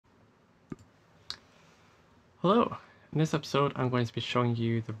Hello! In this episode I'm going to be showing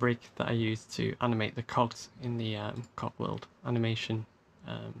you the rig that I use to animate the cogs in the Cog World animation,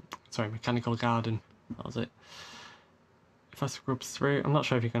 mechanical garden, that was it. If I scrub through, I'm not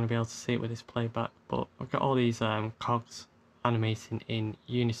sure if you're going to be able to see it with this playback, but I've got all these cogs animating in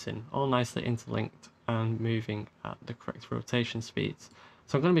unison, all nicely interlinked and moving at the correct rotation speeds.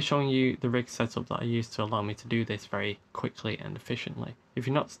 So I'm going to be showing you the rig setup that I use to allow me to do this very quickly and efficiently. If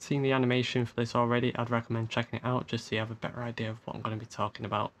you've not seen the animation for this already, I'd recommend checking it out just so you have a better idea of what I'm going to be talking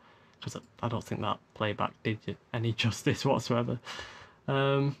about, because I don't think that playback did you any justice whatsoever.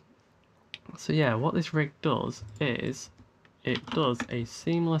 So yeah, what this rig does is it does a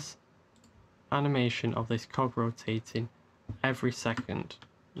seamless animation of this cog rotating every second.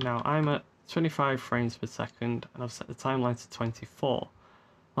 Now I'm at 25 frames per second and I've set the timeline to 24.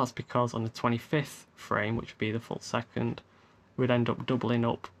 That's because on the 25th frame, which would be the full second, we'd end up doubling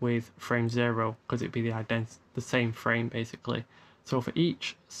up with frame 0 because it'd be the same frame basically. So for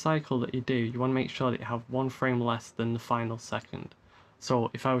each cycle that you do, you want to make sure that you have one frame less than the final second.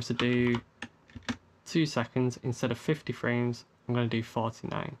 So if I was to do 2 seconds instead of 50 frames, I'm going to do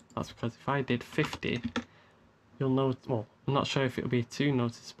 49. That's because if I did 50, you'll notice, well, I'm not sure if it'll be too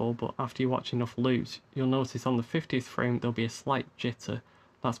noticeable, but after you watch enough loops, you'll notice on the 50th frame there'll be a slight jitter.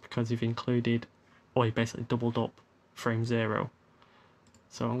 That's because you've included, or you basically doubled up frame 0.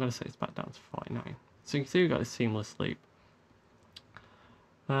 So I'm going to set this back down to 49. So you can see we've got a seamless loop.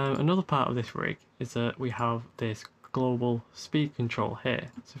 Another part of this rig is that we have this global speed control here.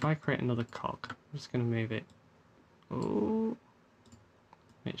 So if I create another cog, I'm just going to move it. Oh,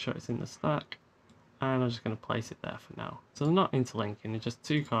 make sure it's in the stack. And I'm just going to place it there for now. So they're not interlinking, they're just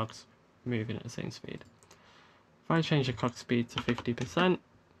two cogs moving at the same speed. If I change the cog speed to 50%,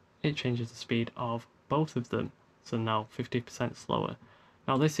 it changes the speed of both of them. So now 50% slower.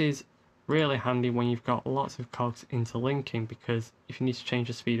 Now this is really handy when you've got lots of cogs interlinking, because if you need to change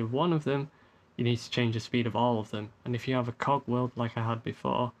the speed of one of them, you need to change the speed of all of them. And if you have a cog world like I had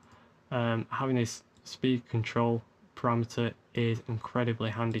before, having this speed control parameter is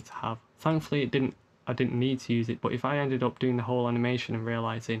incredibly handy to have. Thankfully I didn't need to use it, but if I ended up doing the whole animation and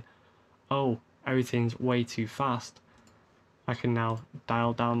realizing, oh, everything's way too fast, I can now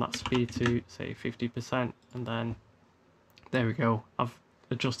dial down that speed to say 50%, and then there we go, I've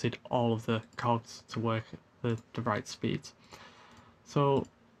adjusted all of the cogs to work at the right speeds. So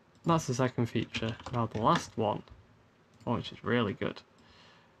that's the second feature. Now the last one, which is really good,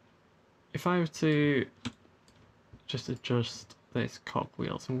 if I were to just adjust this cog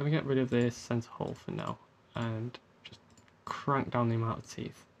wheel, so I'm going to get rid of this center hole for now and just crank down the amount of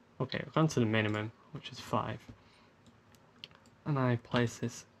teeth. Okay, we've gone to the minimum, which is 5. And I place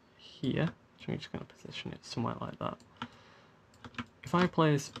this here, so I'm just going to position it somewhere like that. If I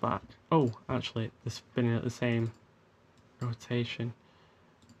play this back, oh, actually, they're spinning at the same rotation.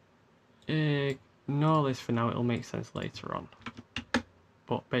 Ignore this for now, it'll make sense later on.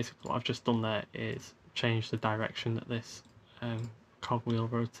 But basically what I've just done there is change the direction that this cogwheel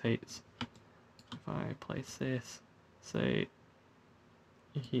rotates. If I place this, say,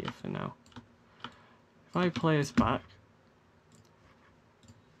 here for now. If I play this back,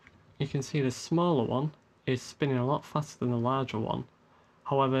 you can see the smaller one is spinning a lot faster than the larger one.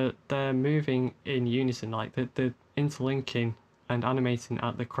 However, they're moving in unison, like they're interlinking and animating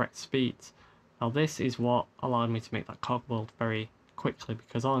at the correct speeds. Now this is what allowed me to make that cog world very quickly,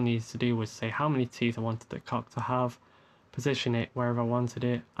 because all I needed to do was say how many teeth I wanted the cog to have, position it wherever I wanted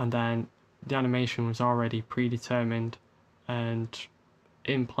it, and then the animation was already predetermined and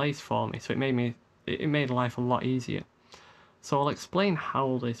in place for me, so it made life a lot easier. So I'll explain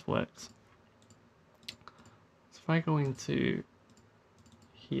how this works. So if I go into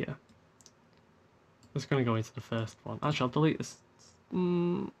here, I'm just going to go into the first one. Actually, I'll delete this.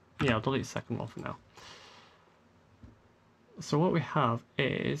 Yeah, I'll delete the second one for now. So what we have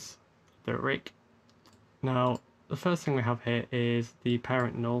is the rig. Now, the first thing we have here is the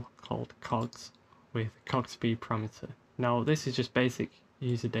parent null called cogs with cog speed parameter. Now, this is just basic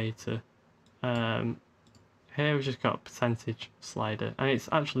user data. Here we've just got a percentage slider, and it's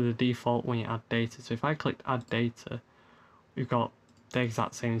actually the default when you add data. So if I clicked add data, we've got the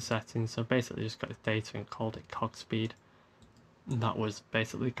exact same settings. So basically just got this data and called it cog speed, and that was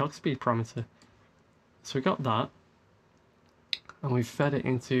basically the cog speed parameter. So we got that, and we've fed it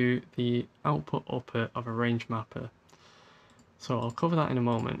into the output upper of a range mapper. So I'll cover that in a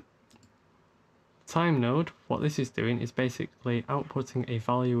moment. Time node, what this is doing is basically outputting a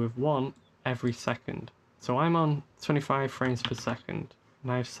value of 1 every second. So I'm on 25 frames per second,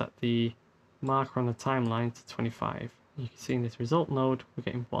 and I've set the marker on the timeline to 25. You can see in this result node, we're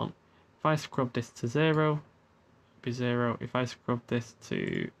getting 1. If I scrub this to 0, be 0. If I scrub this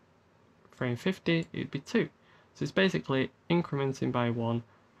to frame 50, it would be 2. So it's basically incrementing by 1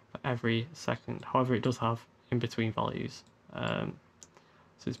 for every second. However, it does have in between values. So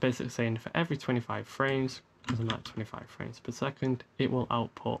it's basically saying for every 25 frames, because I'm at 25 frames per second, it will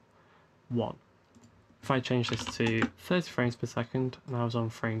output 1. If I change this to 30 frames per second and I was on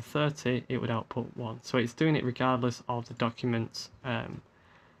frame 30, it would output 1. So it's doing it regardless of the document's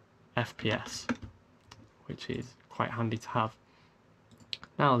FPS, which is quite handy to have.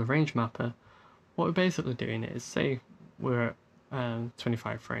 Now the range mapper, what we're basically doing is, say we're at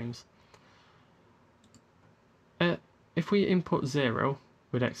 25 frames. If we input 0,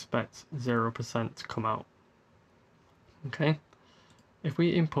 we'd expect 0% to come out. Okay? If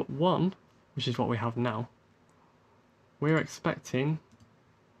we input 1, which is what we have now, we're expecting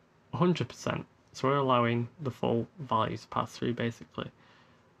 100%. So we're allowing the full value to pass through basically.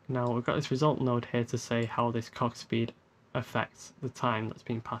 Now we've got this result node here to say how this cog speed affects the time that's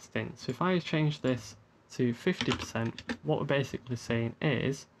being passed in. So if I change this to 50%, what we're basically saying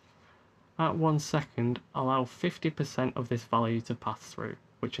is, at 1 second, allow 50% of this value to pass through,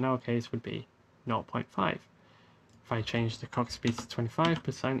 which in our case would be 0.5. If I change the cog speed to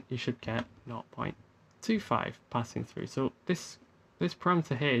 25%, you should get 0.25 passing through. So this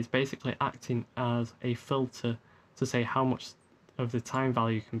parameter here is basically acting as a filter to say how much of the time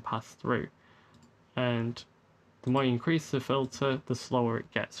value can pass through. And the more you increase the filter, the slower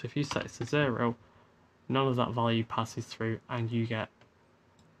it gets. So if you set it to 0, none of that value passes through and you get,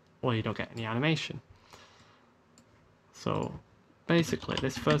 well, you don't get any animation. So basically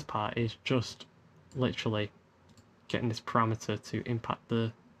this first part is just literally getting this parameter to impact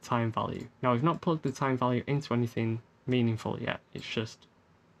the time value. Now we've not plugged the time value into anything meaningful yet, it's just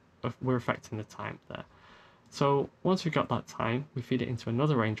we're affecting the time there. So once we've got that time, we feed it into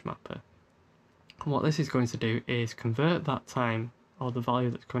another range mapper. And what this is going to do is convert that time, or the value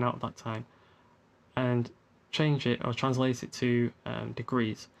that's coming out of that time, and change it or translate it to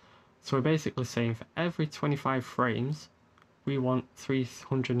degrees. So we're basically saying for every 25 frames, we want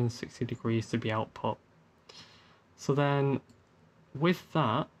 360 degrees to be output. So then with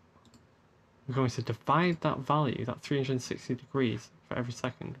that, we're going to divide that value, that 360 degrees for every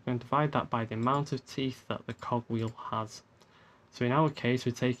second. We're going to divide that by the amount of teeth that the cog wheel has. So in our case,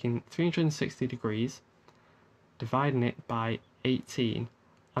 we're taking 360 degrees, dividing it by 18,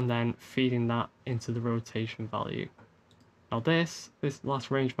 and then feeding that into the rotation value. Now this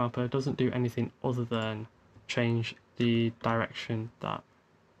last range mapper doesn't do anything other than change the direction that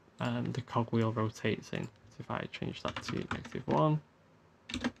the cog wheel rotates in. So if I change that to -1,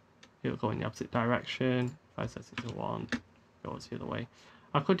 it'll go in the opposite direction. If I set it to 1, it goes the other way.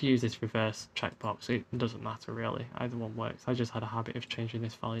 I could use this reverse checkbox, it doesn't matter really, either one works. I just had a habit of changing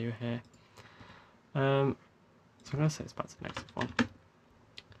this value here. So I'm going to set this back to -1.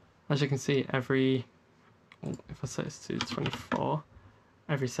 As you can see, if I set this to 24,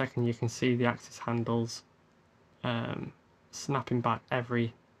 every second you can see the axis handles snapping back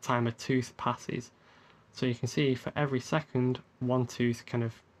every time a tooth passes. So you can see for every second, one tooth kind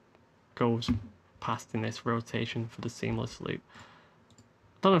of goes past in this rotation for the seamless loop.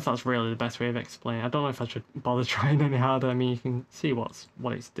 I don't know if that's really the best way of explaining. I don't know if I should bother trying any harder. I mean, you can see what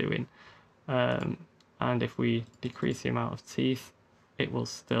it's doing. And if we decrease the amount of teeth, it will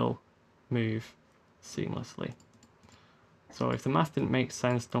still move seamlessly. So if the math didn't make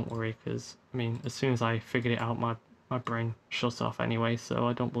sense, don't worry, because I mean, as soon as I figured it out, my brain shuts off anyway, so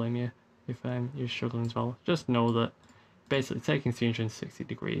I don't blame you if you're struggling as well. Just know that basically taking 360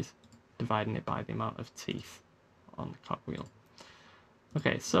 degrees, dividing it by the amount of teeth on the cog wheel.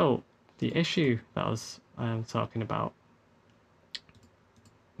 Okay, so the issue that I was talking about.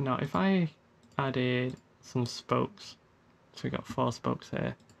 Now if I added some spokes, so we got 4 spokes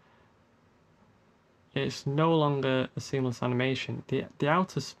here, it's no longer a seamless animation. The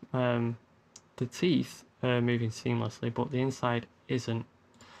outer, the teeth are moving seamlessly, but the inside isn't.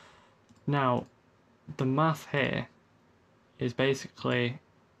 Now, the math here is basically,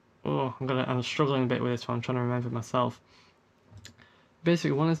 I'm struggling a bit with this one. I'm trying to remember myself.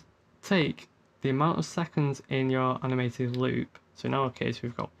 Basically, we want to take the amount of seconds in your animated loop. So in our case,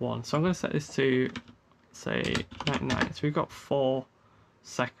 we've got 1. So I'm going to set this to, say, 99. So we've got 4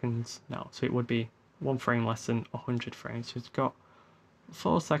 seconds now. So it would be 1 frame less than 100 frames. So it's got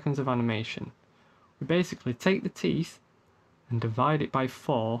 4 seconds of animation. We basically take the teeth and divide it by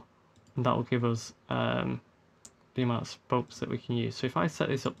 4, and that will give us the amount of spokes that we can use. So if I set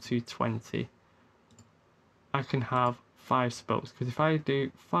this up to 20, I can have 5 spokes, because if I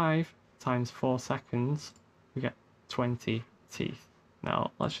do 5 times 4 seconds, we get 20 teeth.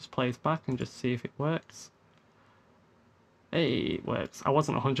 Now let's just play this back and just see if it works. Hey, it works. I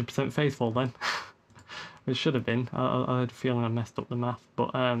wasn't 100% faithful then. It should have been. I had a feeling I messed up the math,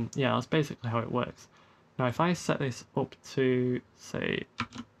 but yeah, that's basically how it works. Now, if I set this up to, say,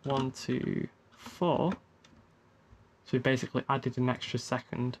 1, 2, 4, so we basically added an extra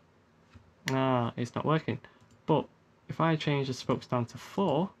second. It's not working. But if I change the spokes down to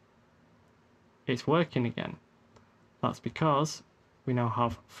 4, it's working again. That's because we now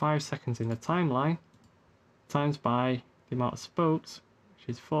have 5 seconds in the timeline times by the amount of spokes, which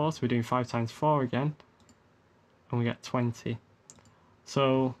is 4, so we're doing 5 times 4 again, and we get 20.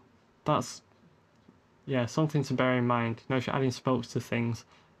 So that's, yeah, something to bear in mind. You know, if you're adding spokes to things,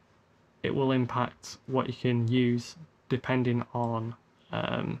 it will impact what you can use depending on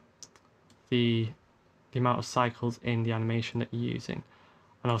the amount of cycles in the animation that you're using.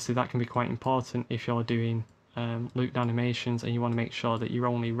 And obviously that can be quite important if you're doing looped animations and you want to make sure that you're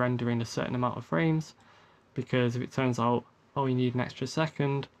only rendering a certain amount of frames, because if it turns out, oh, you need an extra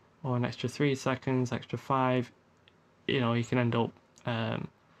second or an extra 3 seconds, extra 5, you know, you can end up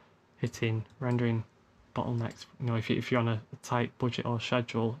hitting rendering bottlenecks. You know, if you're on a tight budget or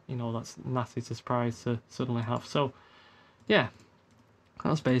schedule, you know, that's a nasty surprise to suddenly have. So yeah,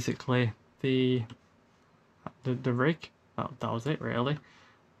 that's basically the rig. That was it really.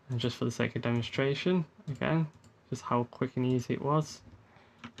 And just for the sake of demonstration, again, just how quick and easy it was.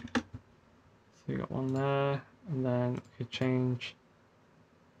 So you got one there, and then we could change,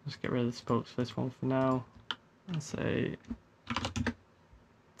 just get rid of the spokes for this one for now, and say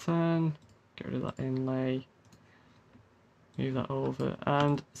 10, get rid of that inlay, move that over,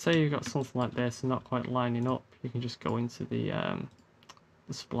 and say you've got something like this and not quite lining up, you can just go into the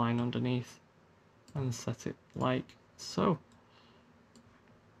spline underneath and set it like so.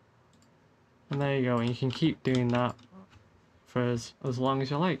 And there you go, and you can keep doing that for as long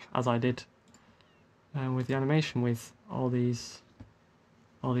as you like, as I did with the animation with all these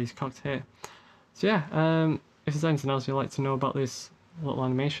cogs here. So yeah, if there's anything else you'd like to know about this little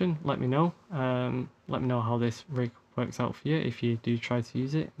animation, let me know. Let me know how this rig works out for you if you do try to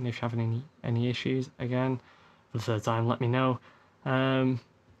use it, and if you're having any issues, again, for the third time, let me know.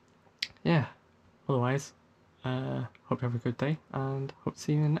 Yeah, otherwise, hope you have a good day, and hope to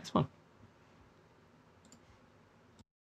see you in the next one.